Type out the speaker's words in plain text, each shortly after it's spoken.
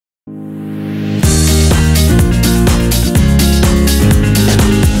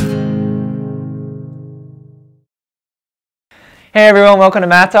Hey everyone, welcome to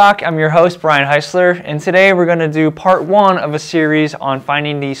Math Talk. I'm your host, Brian Heisler, and today we're going to do part one of a series on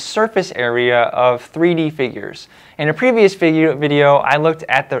finding the surface area of 3D figures. In a previous video, I looked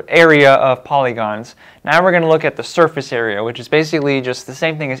at the area of polygons. Now we're going to look at the surface area, which is basically just the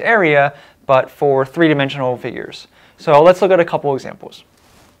same thing as area, but for three-dimensional figures. So let's look at a couple examples.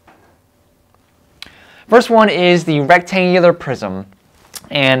 First one is the rectangular prism.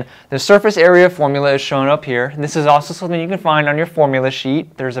 And the surface area formula is shown up here. And this is also something you can find on your formula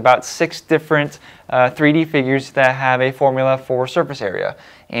sheet. There's about 6 different 3D figures that have a formula for surface area.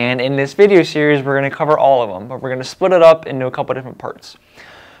 And in this video series, we're going to cover all of them, but we're going to split it up into a couple different parts.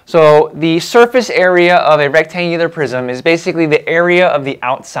 So the surface area of a rectangular prism is basically the area of the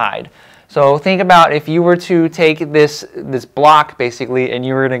outside. So think about if you were to take this block basically and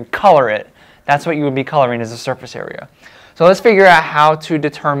you were to color it, that's what you would be coloring as the surface area. So let's figure out how to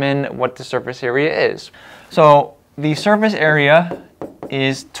determine what the surface area is. So the surface area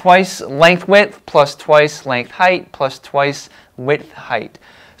is twice length width plus twice length height plus twice width height.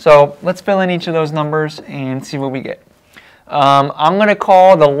 So let's fill in each of those numbers and see what we get. I'm going to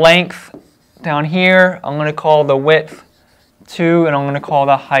call the length down here, I'm going to call the width 2, and I'm going to call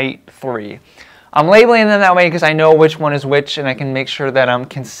the height 3. I'm labeling them that way because I know which one is which, and I can make sure that I'm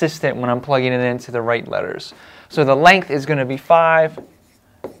consistent when I'm plugging it into the right letters. So the length is going to be 5,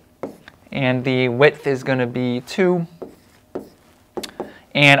 and the width is going to be 2.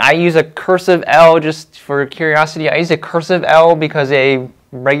 And I use a cursive L just for curiosity. I use a cursive L because a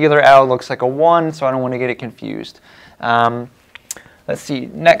regular L looks like a 1, so I don't want to get it confused. Let's see.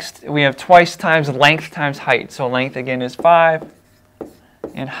 Next, we have twice times length times height. So length again is 5,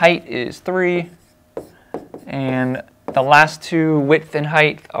 and height is 3. And the last two, width and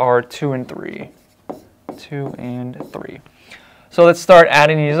height, are 2 and 3. 2 and 3. So let's start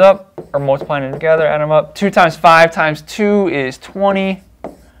adding these up, or multiplying them together, add them up. 2 times 5 times 2 is 20.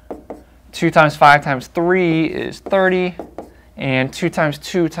 2 times 5 times 3 is 30. And 2 times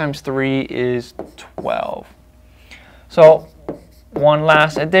 2 times 3 is 12. So one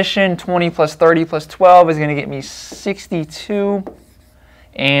last addition, 20 plus 30 plus 12 is going to get me 62.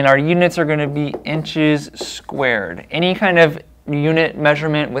 And our units are going to be inches squared. Any kind of unit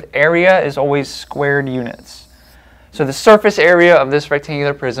measurement with area is always squared units. So the surface area of this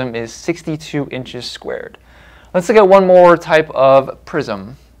rectangular prism is 62 inches squared. Let's look at one more type of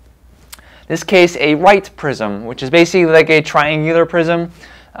prism. In this case, a right prism, which is basically like a triangular prism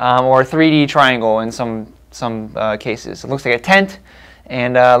or a 3D triangle in some cases. It looks like a tent,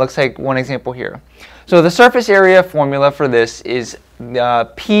 and looks like one example here. So the surface area formula for this is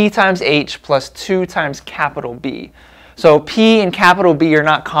P times H plus 2 times capital B. So P and capital B are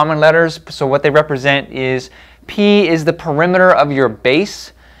not common letters, so what they represent is P is the perimeter of your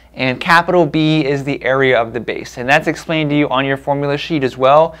base, and capital B is the area of the base. And that's explained to you on your formula sheet as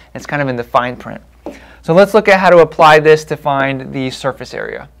well. It's kind of in the fine print. So let's look at how to apply this to find the surface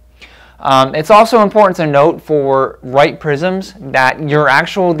area. It's also important to note for right prisms that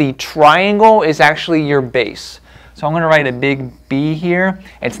the triangle is actually your base. So I'm going to write a big B here.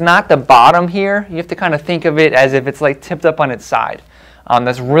 It's not the bottom here. You have to kind of think of it as if it's like tipped up on its side.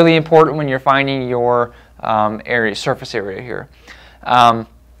 That's really important when you're finding your surface area here.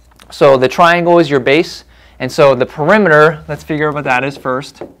 So the triangle is your base, and so the perimeter, let's figure out what that is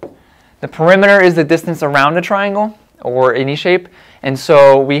first. The perimeter is the distance around the triangle, or any shape. And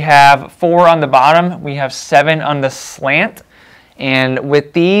so we have 4 on the bottom, we have 7 on the slant. And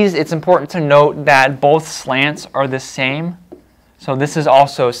with these, it's important to note that both slants are the same. So this is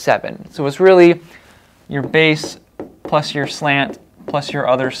also 7. So it's really your base plus your slant plus your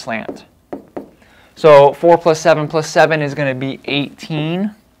other slant. So 4 plus 7 is going to be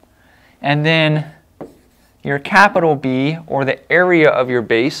 18. And then your capital B, or the area of your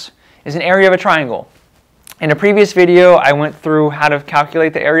base, is an area of a triangle. In a previous video, I went through how to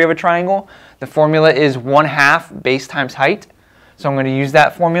calculate the area of a triangle. The formula is 1/2 base times height. So I'm going to use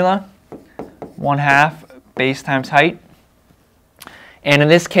that formula, 1/2 base times height. And in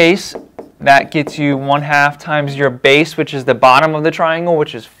this case, that gets you 1/2 times your base, which is the bottom of the triangle,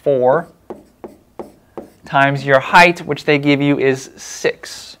 which is 4, times your height, which they give you is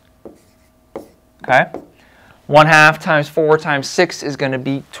 6. Okay? 1/2 times 4 times 6 is going to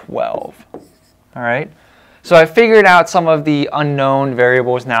be 12. All right? So I figured out some of the unknown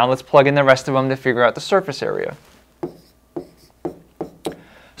variables now. Let's plug in the rest of them to figure out the surface area.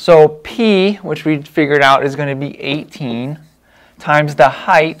 So P, which we figured out, is going to be 18 times the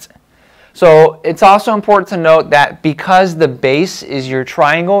height. So it's also important to note that because the base is your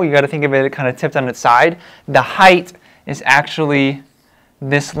triangle, you got to think of it kind of tipped on its side. The height is actually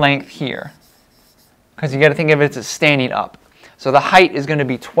this length here, because you got to think of it as standing up. So the height is going to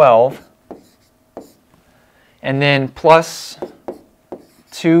be 12. And then plus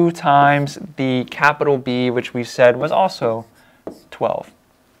 2 times the capital B, which we said was also 12.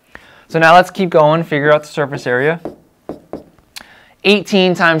 So now let's keep going, figure out the surface area.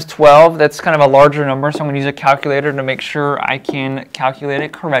 18 times 12, that's kind of a larger number, so I'm going to use a calculator to make sure I can calculate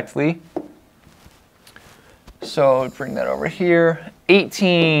it correctly. So bring that over here.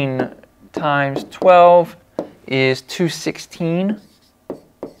 18 times 12 is 216. All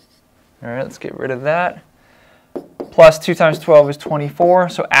right, let's get rid of that. Plus 2 times 12 is 24,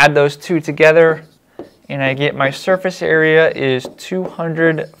 so add those two together, and I get my surface area is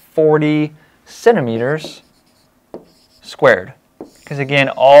 240 centimeters squared. Because again,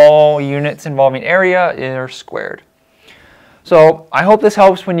 all units involving area are squared. So I hope this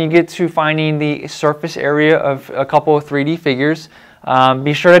helps when you get to finding the surface area of a couple of 3D figures.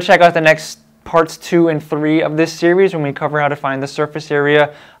 Be sure to check out the next parts 2 and 3 of this series when we cover how to find the surface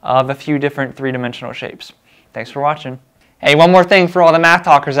area of a few different three-dimensional shapes. Thanks for watching. Hey, one more thing for all the math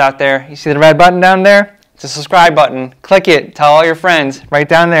talkers out there. You see the red button down there? It's a subscribe button. Click it. Tell all your friends. Right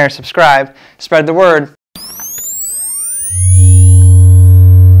down there, subscribe. Spread the word.